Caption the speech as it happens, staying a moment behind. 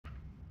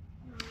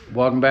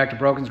Welcome back to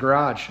Broken's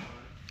Garage.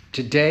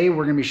 Today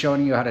we're going to be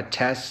showing you how to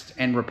test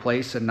and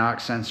replace a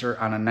knock sensor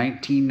on a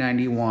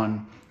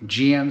 1991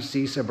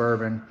 GMC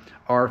Suburban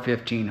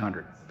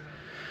R1500.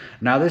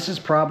 Now this is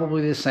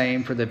probably the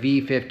same for the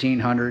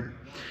V1500.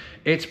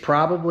 It's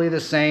probably the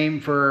same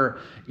for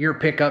your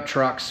pickup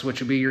trucks, which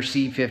would be your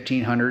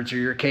C1500s or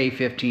your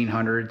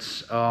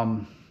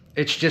K1500s.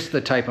 It's just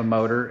the type of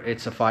motor.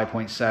 It's a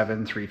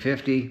 5.7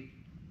 350.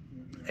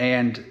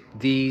 And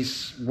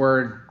these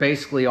were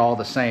basically all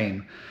the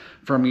same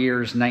from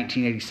years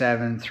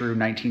 1987 through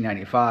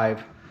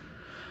 1995.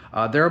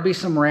 There will be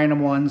some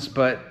random ones,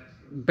 but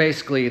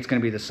basically it's going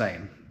to be the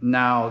same.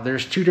 Now,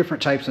 there's two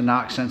different types of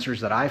knock sensors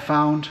that I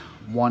found.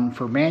 One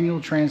for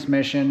manual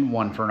transmission,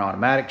 one for an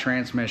automatic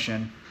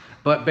transmission.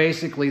 But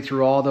basically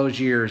through all those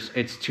years,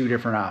 it's two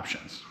different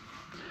options.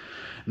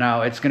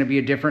 Now, it's going to be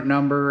a different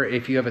number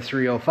if you have a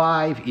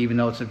 305, even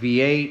though it's a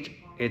V8.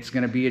 It's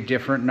going to be a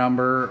different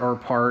number or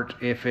part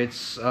if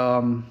it's the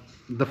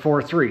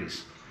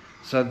 4.3s.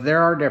 So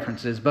there are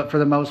differences, but for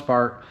the most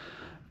part,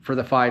 for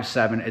the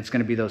 5.7, it's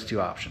going to be those two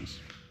options.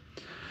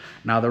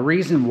 Now, the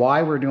reason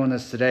why we're doing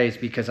this today is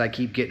because I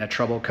keep getting a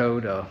trouble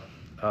code, a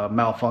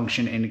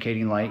malfunction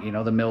indicating light, you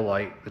know, the mill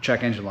light, the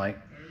check engine light.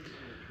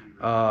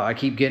 I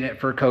keep getting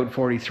it for code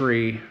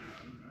 43.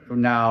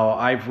 Now,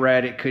 I've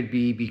read it could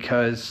be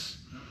because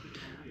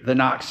the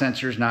knock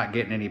sensor's not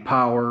getting any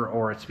power,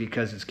 or it's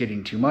because it's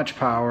getting too much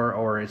power,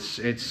 or it's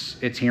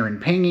hearing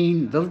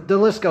pinging. The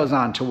list goes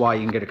on to why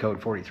you can get a code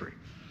 43.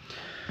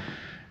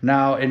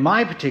 Now, in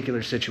my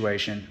particular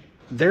situation,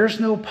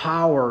 there's no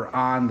power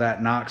on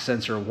that knock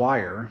sensor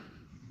wire.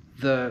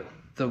 The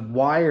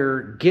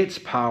wire gets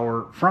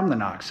power from the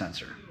knock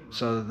sensor.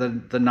 So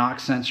the knock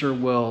sensor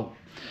will,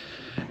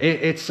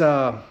 it's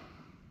what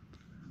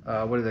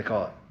do they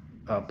call it?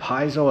 A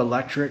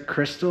piezoelectric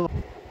crystal.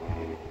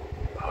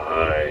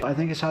 I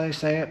think is how they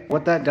say it.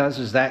 What that does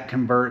is that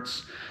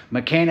converts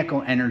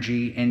mechanical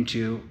energy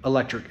into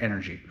electric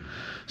energy.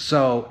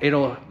 So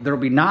there'll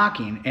be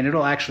knocking, and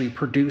it'll actually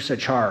produce a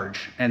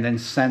charge and then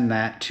send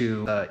that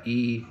to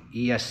the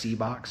ESC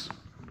box.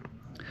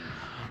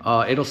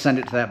 It'll send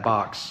it to that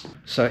box.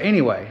 So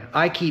anyway,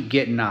 I keep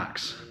getting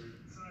knocks.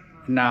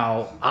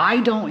 Now,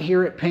 I don't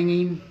hear it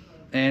pinging.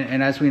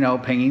 And as we know,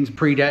 pinging's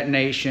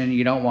pre-detonation.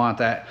 You don't want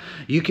that.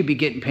 You could be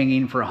getting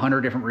pinging for 100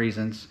 different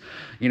reasons.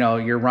 You know,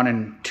 you're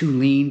running too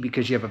lean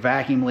because you have a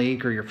vacuum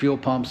leak, or your fuel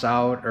pump's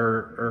out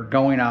or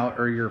going out,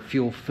 or your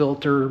fuel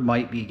filter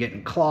might be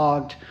getting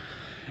clogged.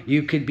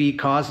 You could be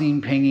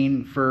causing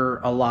pinging for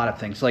a lot of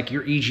things. Like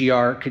your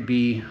EGR could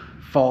be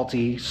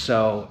faulty,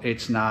 so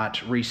it's not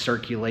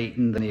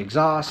recirculating the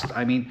exhaust.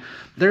 I mean,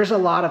 there's a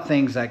lot of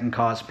things that can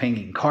cause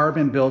pinging.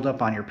 Carbon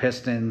buildup on your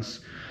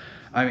pistons.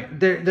 I mean,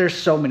 there's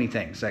so many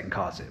things that can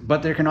cause it.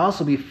 But there can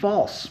also be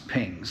false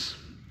pings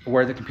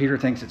where the computer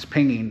thinks it's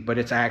pinging, but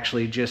it's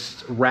actually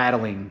just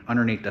rattling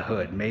underneath the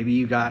hood. Maybe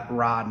you got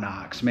rod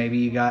knocks. Maybe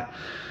you got,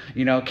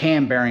 you know,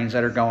 cam bearings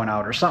that are going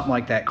out or something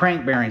like that.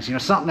 Crank bearings, you know,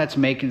 something that's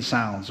making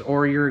sounds.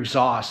 Or your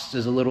exhaust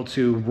is a little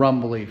too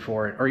rumbly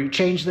for it. Or you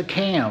change the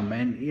cam.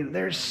 And you know,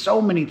 there's so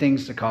many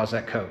things to cause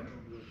that code.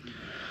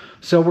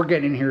 So we're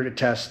getting in here to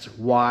test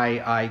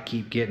why I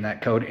keep getting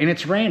that code. And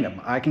it's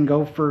random. I can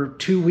go for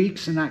 2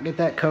 weeks and not get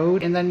that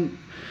code. And then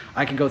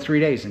I can go 3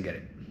 days and get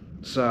it.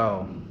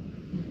 So,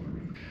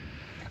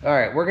 all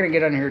right, we're going to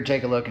get on here and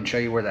take a look and show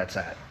you where that's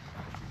at.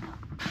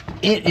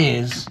 It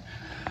is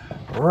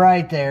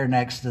right there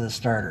next to the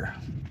starter.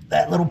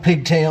 That little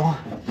pigtail,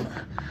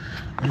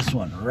 this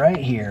one right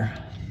here,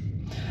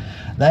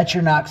 that's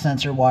your knock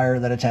sensor wire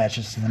that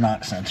attaches to the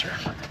knock sensor.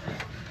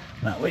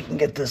 Now we can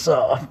get this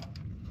off.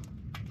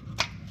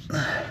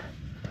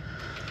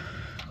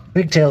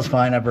 Pigtail's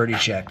fine, I've already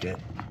checked it.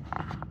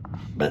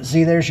 But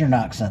see, there's your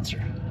knock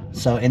sensor.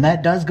 So, and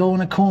that does go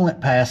in a coolant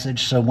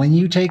passage, so when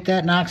you take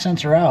that knock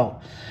sensor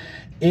out,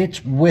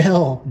 it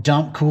will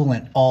dump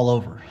coolant all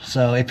over.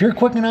 So if you're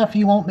quick enough,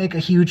 you won't make a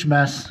huge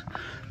mess,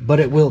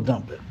 but it will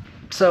dump it.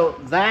 So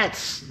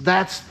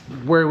that's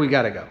where we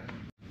gotta go.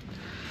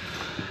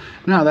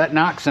 Now that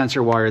knock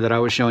sensor wire that I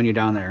was showing you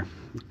down there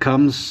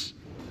comes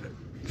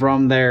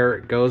from there,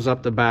 it goes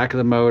up the back of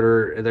the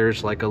motor.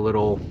 There's like a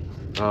little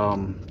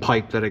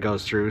pipe that it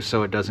goes through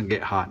so it doesn't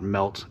get hot and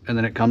melt, and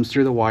then it comes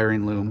through the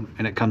wiring loom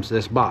and it comes to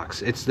this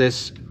box. It's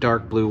this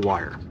dark blue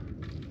wire,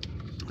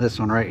 this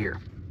one right here.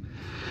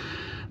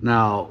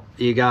 Now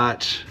you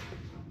got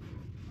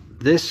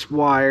this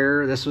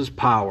wire, this was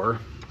power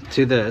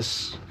to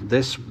this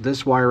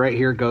wire right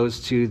here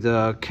goes to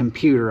the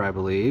computer, I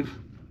believe,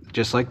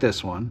 just like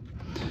this one.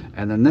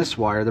 And then this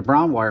wire, the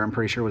brown wire, I'm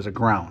pretty sure was a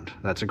ground.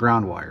 That's a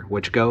ground wire,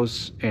 which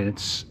goes, and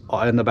it's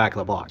in the back of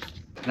the block.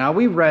 Now,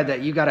 we read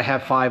that you got to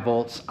have 5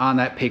 volts on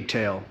that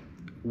pigtail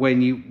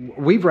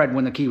we've read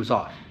when the key was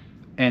off,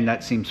 and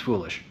that seems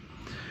foolish.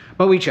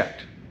 But we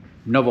checked,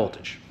 no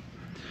voltage.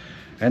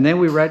 And then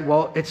we read,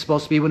 well, it's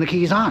supposed to be when the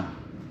key's on.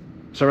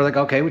 So we're like,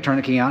 okay, we turn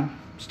the key on,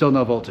 still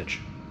no voltage.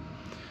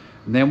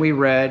 And then we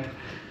read,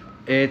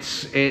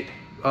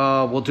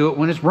 we'll do it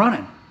when it's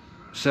running.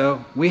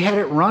 So we had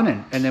it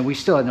running, and then we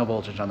still had no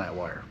voltage on that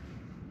wire.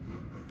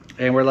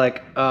 And we're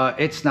like,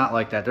 it's not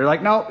like that. They're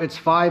like, no, it's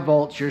 5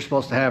 volts you're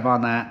supposed to have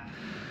on that.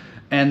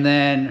 And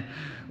then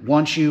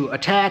once you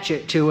attach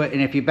it to it,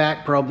 and if you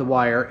back probe the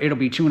wire, it'll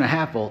be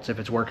 2.5 volts if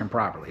it's working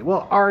properly.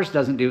 Well, ours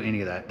doesn't do any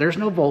of that. There's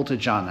no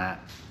voltage on that.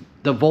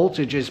 The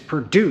voltage is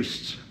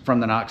produced from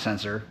the knock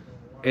sensor.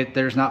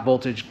 There's not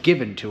voltage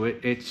given to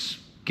it. It's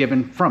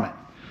given from it.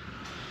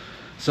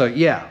 So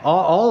yeah,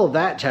 all of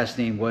that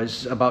testing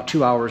was about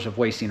 2 hours of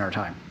wasting our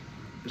time.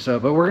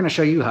 So, but we're going to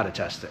show you how to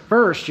test it.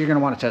 First, you're going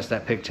to want to test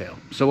that pigtail.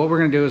 So what we're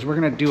going to do is we're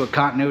going to do a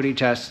continuity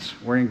test.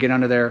 We're going to get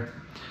under there.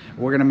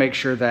 We're going to make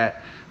sure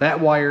that that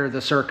wire, the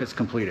circuit's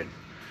completed.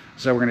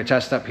 So we're going to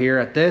test up here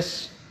at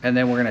this, and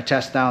then we're going to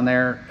test down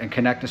there and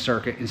connect the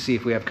circuit and see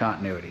if we have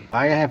continuity.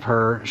 I have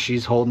her,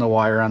 she's holding the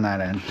wire on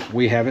that end.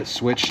 We have it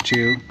switched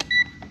to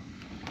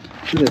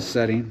this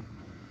setting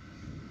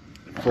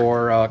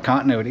for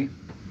continuity.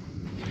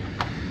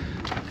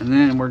 And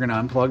then we're going to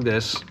unplug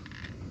this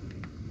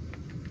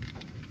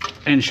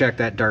and check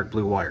that dark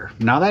blue wire.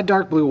 Now that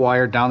dark blue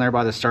wire down there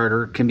by the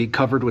starter can be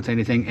covered with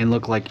anything and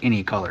look like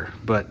any color,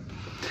 but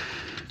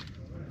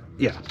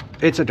yeah,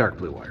 it's a dark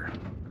blue wire.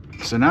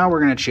 So now we're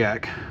going to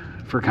check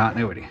for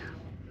continuity.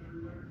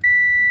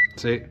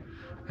 See,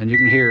 and you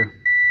can hear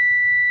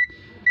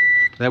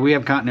that we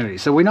have continuity.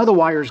 So we know the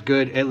wire's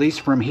good, at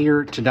least from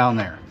here to down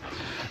there.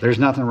 There's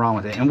nothing wrong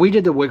with it. And we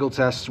did the wiggle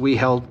test. We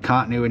held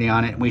continuity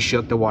on it and we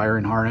shook the wire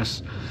and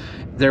harness.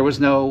 There was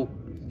no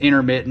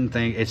intermittent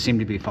thing. It seemed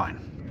to be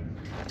fine.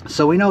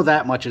 So we know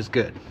that much is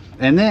good.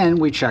 And then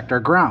we checked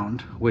our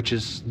ground, which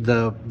is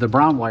the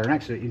brown wire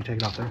next to it. You can take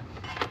it off there.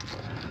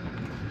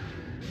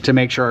 To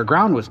make sure our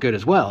ground was good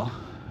as well.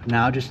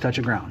 Now just touch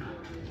a ground.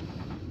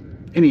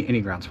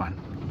 Any ground's fine.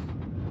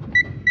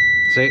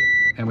 See?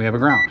 And we have a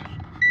ground.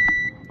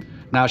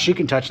 Now she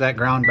can touch that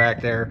ground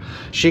back there.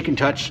 She can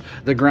touch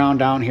the ground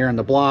down here in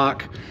the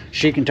block.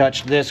 She can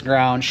touch this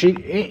ground.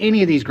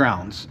 Any of these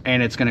grounds,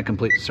 and it's going to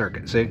complete the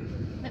circuit. See?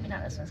 Maybe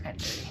not, this one's kind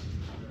of dirty.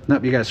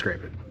 Nope, you got to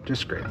scrape it.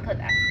 Just scrape it. Put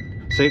that.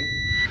 See?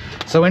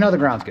 So we know the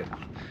ground's good.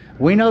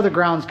 We know the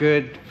ground's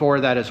good for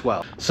that as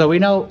well. So we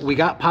know we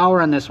got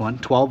power on this one,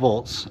 12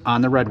 volts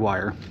on the red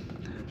wire.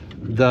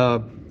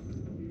 The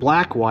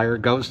black wire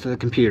goes to the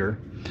computer.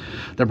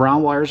 The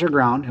brown wires are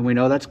ground, and we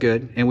know that's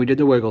good. And we did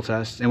the wiggle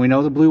test, and we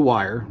know the blue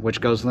wire, which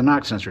goes to the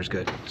knock sensor, is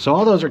good. So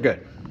all those are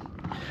good.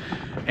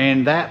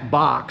 And that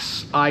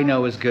box I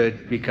know is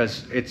good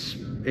because it's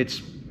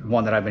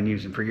one that I've been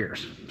using for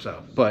years.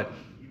 So, but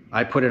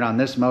I put it on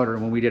this motor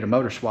when we did a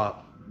motor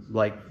swap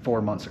like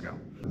 4 months ago.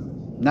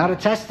 Now to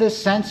test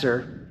this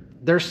sensor,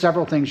 there's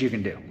several things you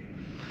can do.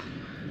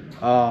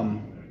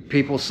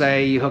 People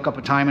say you hook up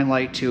a timing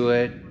light to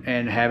it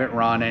and have it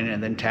running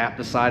and then tap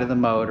the side of the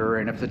motor,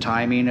 and if the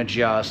timing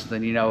adjusts,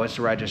 then you know it's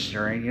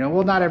registering. You know,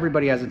 well, not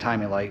everybody has a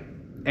timing light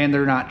and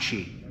they're not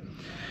cheap.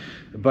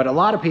 But a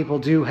lot of people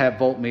do have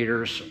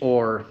voltmeters,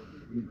 or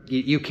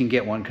you can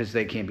get one because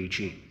they can be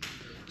cheap.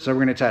 So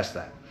we're going to test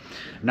that.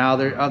 Now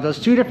there are those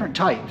 2 different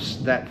types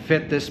that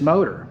fit this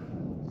motor.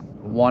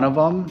 One of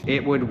them,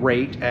 it would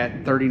rate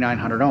at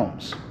 3,900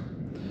 ohms.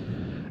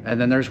 And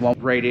then there's one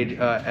rated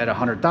at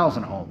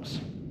 100,000 ohms.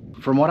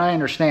 From what I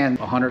understand,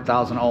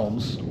 100,000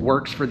 ohms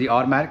works for the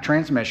automatic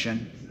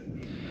transmission.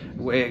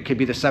 It could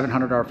be the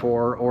 700R4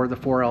 or the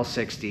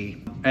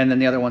 4L60, and then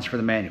the other one's for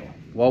the manual.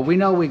 Well, we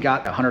know we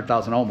got a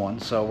 100,000 ohm one,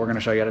 so we're going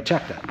to show you how to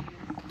check that.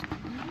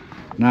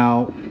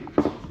 Now,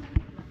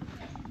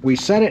 we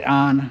set it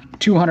on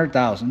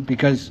 200,000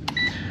 because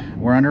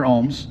we're under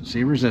ohms.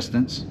 See,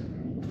 resistance,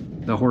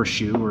 the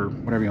horseshoe, or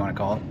whatever you want to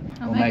call it.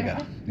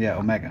 Omega. Yeah,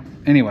 Omega.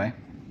 Anyway,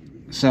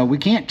 so we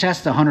can't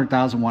test the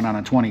 100,000 one on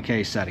a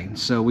 20K setting,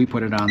 so we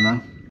put it on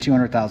the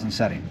 200,000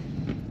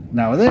 setting.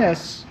 Now with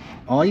this,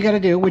 all you got to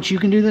do, which you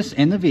can do this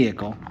in the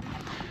vehicle,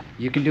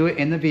 you can do it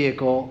in the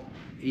vehicle.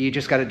 You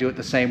just got to do it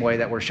the same way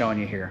that we're showing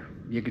you here.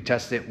 You can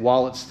test it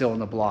while it's still in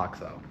the block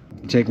though.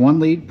 You take one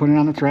lead, put it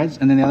on the threads,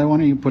 and then the other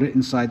one, you put it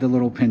inside the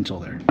little pin tool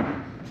there.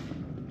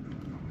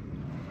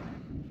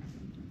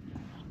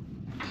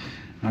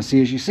 Now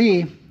see, as you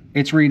see,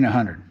 it's reading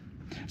 100.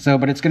 So,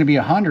 but it's going to be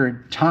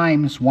 100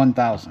 times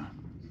 1,000.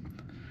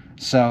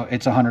 So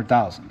it's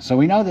 100,000. So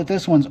we know that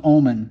this one's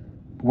ohming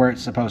where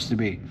it's supposed to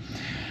be.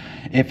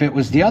 If it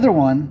was the other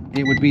one,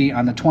 it would be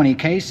on the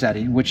 20K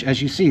setting, which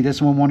as you see,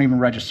 this one won't even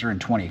register in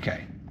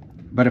 20K.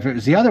 But if it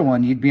was the other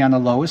one, you'd be on the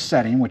lowest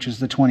setting, which is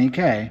the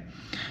 20K,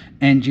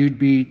 and you'd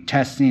be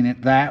testing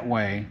it that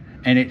way,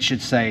 and it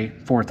should say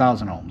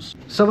 4,000 ohms.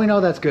 So we know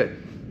that's good.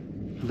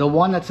 The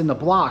one that's in the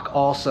block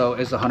also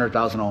is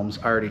 100,000 ohms.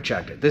 I already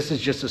checked it. This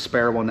is just a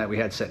spare one that we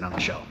had sitting on the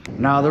shelf.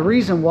 Now the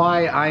reason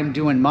why I'm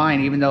doing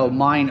mine, even though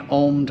mine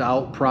ohmed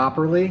out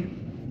properly,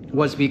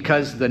 was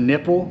because the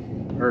nipple,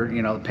 or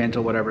you know, the pin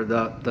or whatever,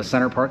 the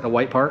center part, the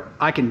white part,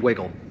 I can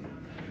wiggle.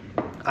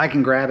 I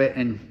can grab it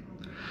and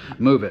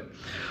move it.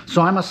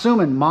 So I'm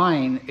assuming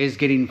mine is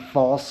getting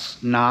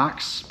false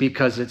knocks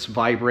because it's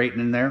vibrating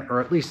in there,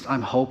 or at least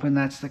I'm hoping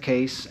that's the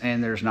case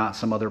and there's not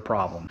some other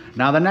problem.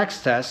 Now the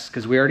next test,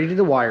 because we already did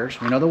the wires,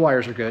 we know the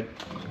wires are good.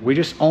 We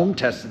just ohm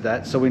tested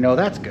that, so we know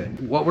that's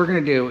good. What we're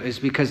gonna do is,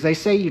 because they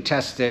say you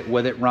test it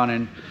with it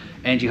running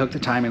and you hook the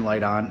timing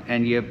light on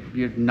and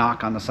you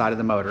knock on the side of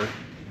the motor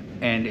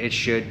and it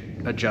should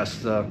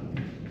adjust the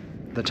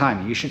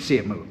timing. You should see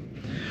it move.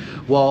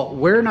 Well,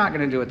 we're not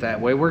gonna do it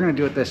that way. We're gonna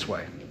do it this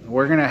way.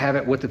 We're gonna have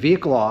it with the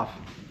vehicle off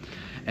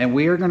and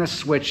we are gonna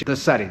switch the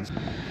settings.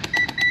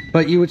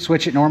 But you would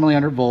switch it normally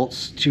under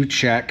volts to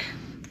check,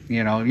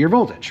 you know, your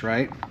voltage,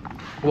 right?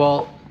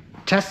 Well,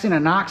 testing a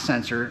knock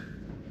sensor,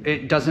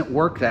 it doesn't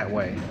work that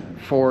way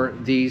for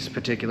these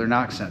particular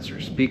knock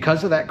sensors.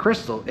 Because of that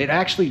crystal, it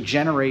actually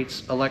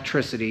generates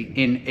electricity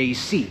in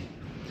AC,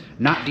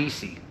 not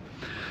DC.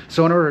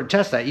 So in order to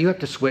test that, you have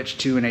to switch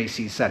to an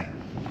AC setting.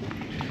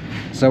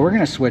 So we're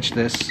gonna switch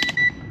this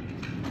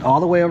all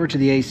the way over to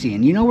the AC.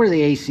 And you know where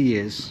the AC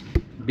is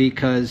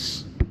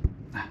because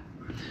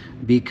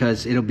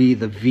it'll be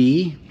the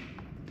V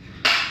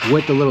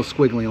with the little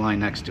squiggly line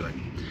next to it.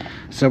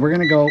 So we're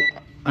gonna go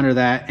under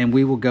that and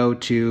we will go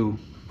to,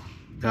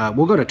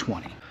 we'll go to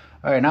 20.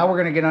 All right, now we're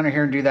gonna get under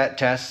here and do that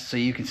test so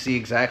you can see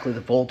exactly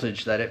the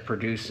voltage that it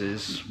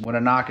produces when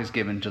a knock is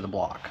given to the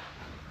block.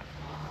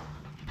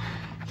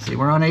 See,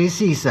 we're on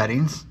AC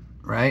settings,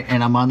 right?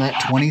 And I'm on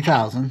that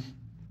 20,000,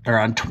 or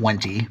on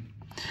 20.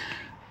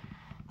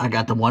 I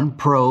got the one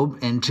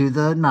probe into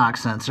the knock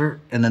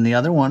sensor, and then the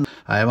other one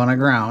I have on a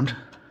ground.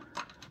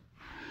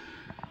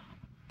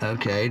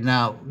 Okay,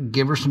 now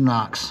give her some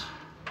knocks.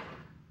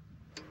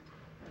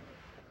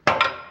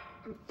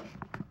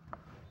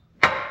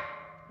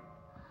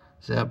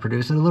 See that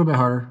producing a little bit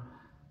harder.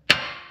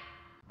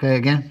 Okay,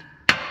 again.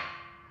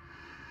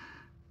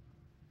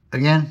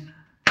 Again.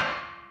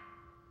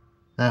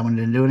 That one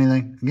didn't do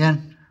anything.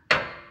 Again.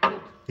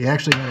 You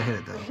actually gotta hit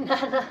it though. No,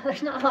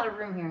 there's not a lot of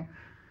room here.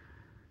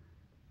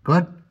 Go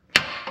ahead.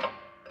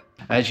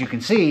 As you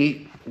can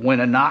see, when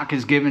a knock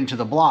is given to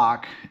the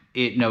block,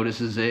 it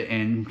notices it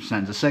and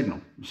sends a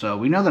signal. So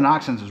we know the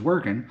knock sensor is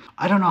working.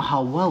 I don't know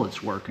how well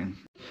it's working.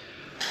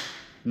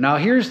 Now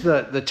here's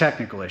the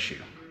technical issue.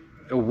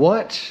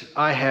 What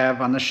I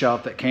have on the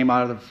shelf that came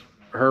out of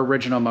her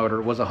original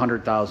motor was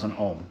 100,000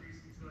 ohm.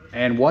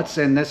 And what's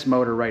in this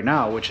motor right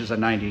now, which is a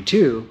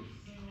 92,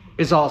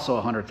 is also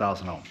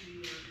 100,000 ohm.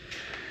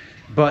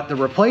 But the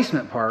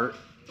replacement part,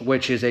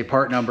 which is a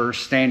part number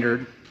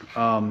standard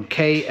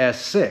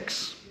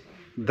KS6,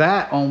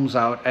 that ohms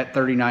out at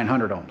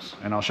 3,900 ohms.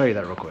 And I'll show you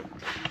that real quick.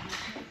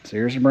 So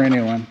here's a brand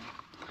new one.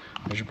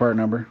 There's your part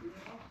number.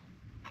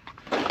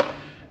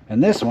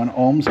 And this one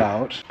ohms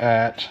out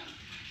at,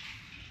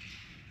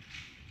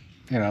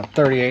 you know,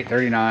 38,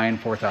 39,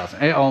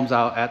 4,000. It ohms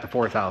out at the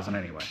 4,000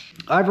 anyway.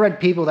 I've read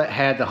people that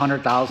had the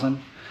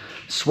 100,000,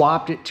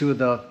 swapped it to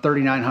the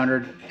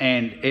 3,900,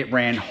 and it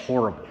ran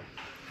horrible.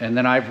 And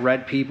then I've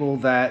read people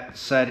that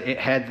said it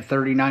had the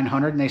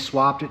 3,900 and they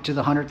swapped it to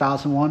the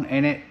 100,000 one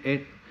and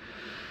it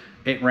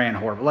ran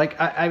horrible. Like,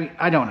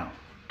 I don't know.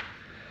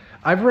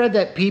 I've read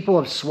that people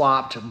have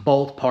swapped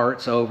both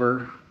parts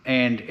over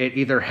and it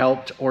either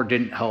helped or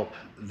didn't help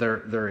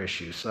their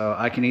issues. So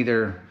I can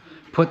either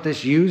put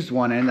this used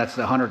one in, that's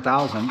the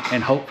 100,000,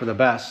 and hope for the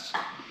best,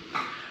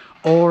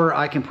 or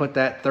I can put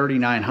that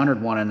 3,900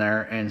 one in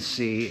there and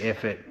see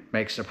if it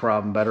makes the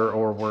problem better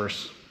or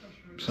worse.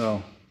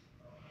 So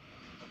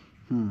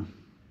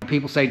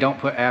people say don't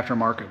put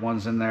aftermarket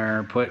ones in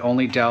there, put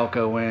only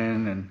Delco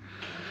in. And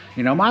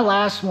you know, my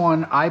last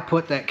one, I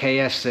put that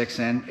KS6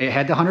 in. It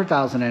had the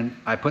 100,000 in.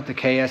 I put the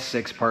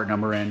KS6 part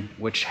number in,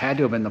 which had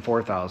to have been the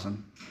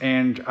 4,000.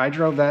 And I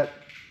drove that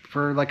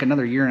for like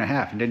another year and a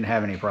half and didn't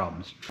have any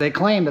problems. They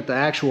claim that the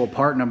actual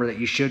part number that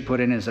you should put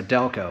in is a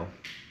Delco,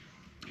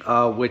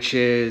 which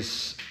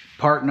is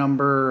part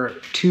number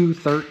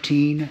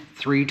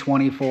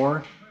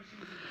 213324.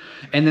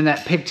 And then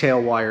that pigtail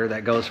wire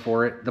that goes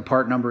for it, the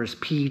part number is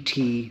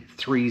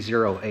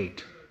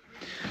PT308.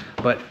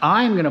 But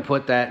I'm gonna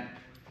put that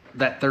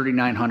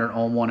 3,900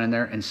 ohm one in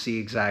there and see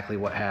exactly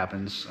what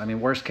happens. I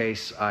mean, worst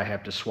case, I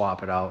have to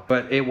swap it out.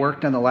 But it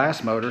worked on the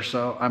last motor,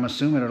 so I'm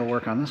assuming it'll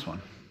work on this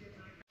one.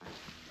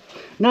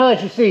 Now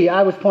that you see,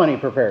 I was plenty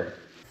prepared.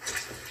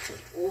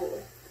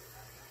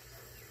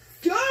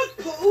 Dog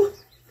poo?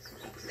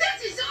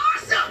 This is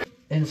awesome!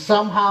 And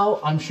somehow,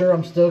 I'm sure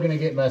I'm still gonna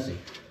get messy.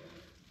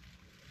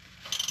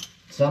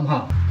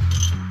 Somehow.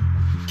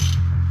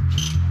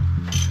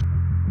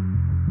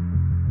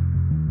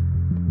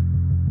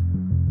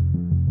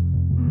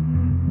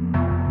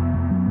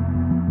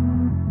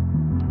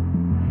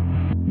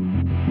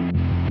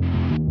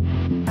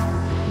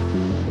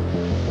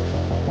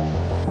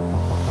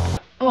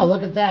 Oh,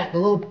 look at that. The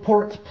little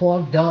port's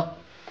plugged up.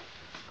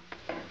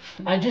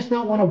 I just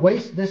don't want to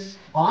waste this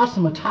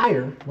awesome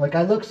attire. Like,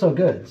 I look so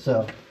good.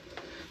 So,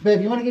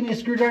 babe, you want to give me a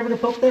screwdriver to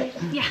poke that?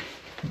 Yeah.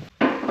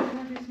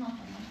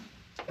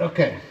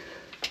 Okay.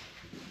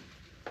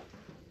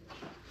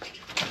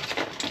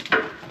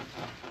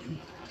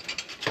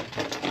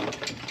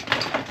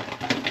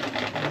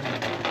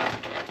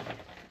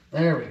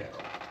 There we go.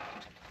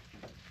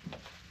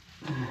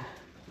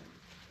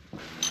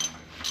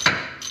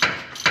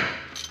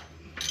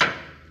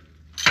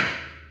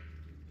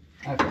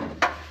 Okay.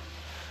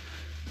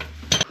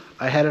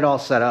 I had it all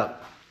set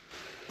up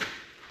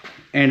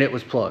and it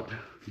was plugged,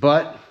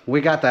 but we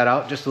got that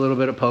out, just a little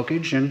bit of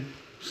pokage and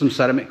some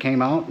sediment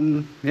came out,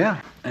 and yeah.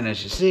 And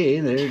as you see,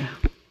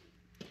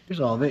 there's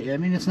all of it. I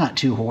mean, it's not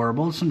too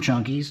horrible, it's some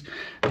chunkies,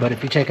 but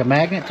if you take a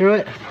magnet through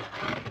it,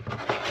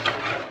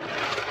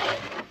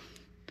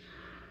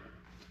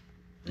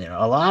 you know,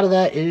 a lot of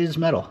that is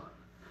metal.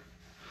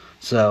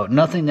 So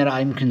nothing that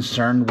I'm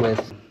concerned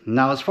with.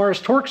 Now, as far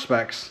as torque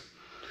specs,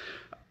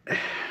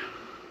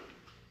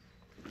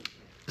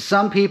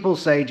 some people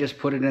say just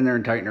put it in there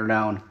and tighten her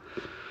down.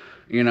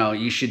 You know,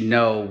 you should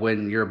know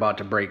when you're about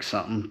to break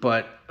something,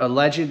 but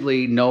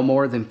allegedly no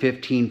more than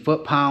 15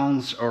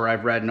 foot-pounds, or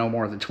I've read no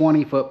more than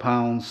 20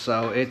 foot-pounds,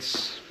 so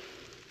it's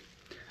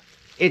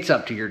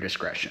up to your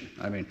discretion.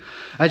 I mean,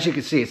 as you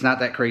can see, it's not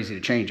that crazy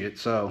to change it.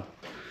 So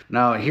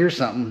now here's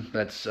something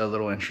that's a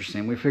little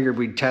interesting. We figured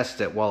we'd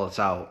test it while it's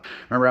out.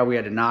 Remember how we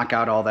had to knock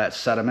out all that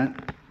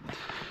sediment?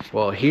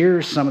 Well,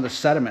 here's some of the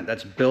sediment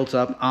that's built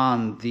up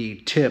on the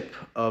tip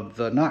of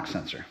the knock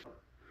sensor.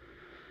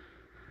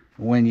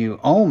 When you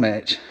ohm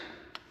it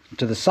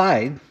to the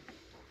side,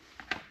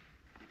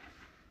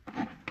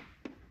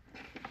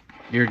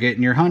 you're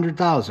getting your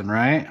 100,000,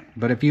 right?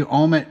 But if you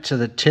ohm it to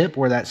the tip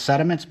where that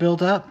sediment's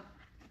built up,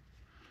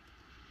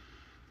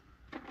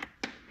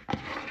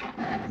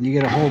 you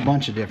get a whole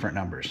bunch of different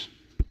numbers.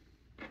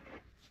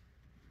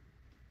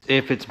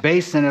 If it's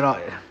basing it off,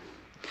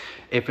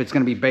 if it's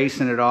going to be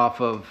basing it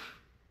off of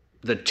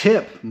the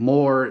tip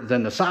more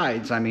than the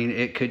sides, I mean,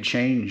 it could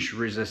change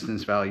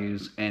resistance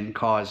values and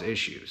cause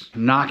issues.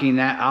 Knocking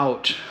that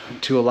out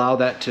to allow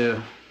that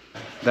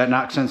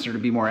knock sensor to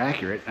be more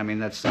accurate, I mean,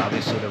 that's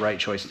obviously the right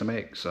choice to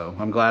make. So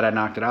I'm glad I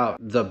knocked it out.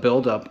 The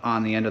buildup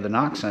on the end of the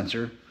knock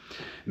sensor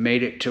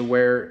made it to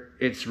where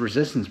its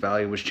resistance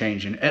value was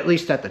changing, at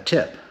least at the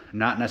tip,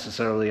 not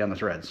necessarily on the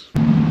threads.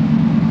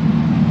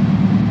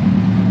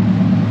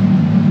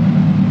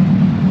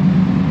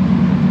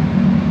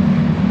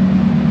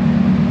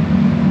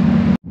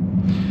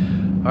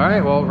 All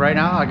right, well, right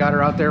now I got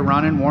her out there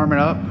running, warming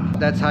up.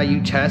 That's how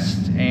you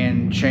test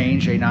and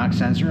change a knock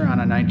sensor on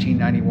a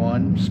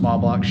 1991 small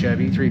block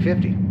Chevy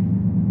 350.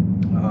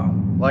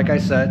 Like I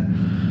said,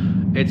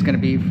 it's going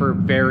to be for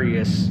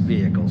various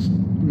vehicles.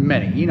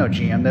 Many, you know,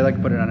 GM, they like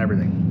to put it on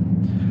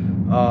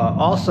everything.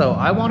 Also,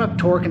 I wound up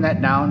torquing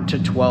that down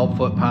to 12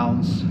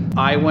 foot-pounds.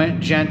 I went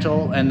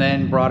gentle and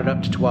then brought it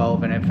up to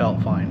 12, and it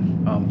felt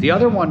fine. The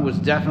other one was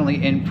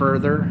definitely in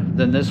further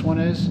than this one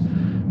is,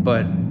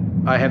 but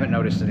I haven't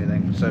noticed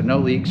anything, so no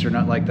leaks or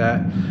nothing like that.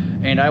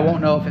 And I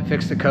won't know if it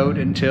fixed the code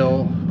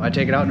until I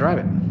take it out and drive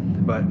it.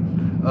 But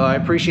I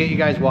appreciate you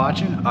guys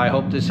watching. I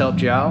hope this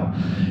helped you out.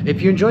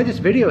 If you enjoyed this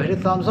video, hit a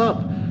thumbs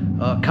up,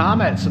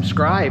 comment,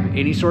 subscribe,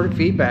 any sort of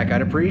feedback,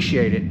 I'd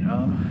appreciate it.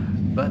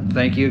 But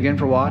thank you again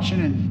for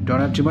watching, and don't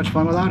have too much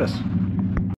fun without us.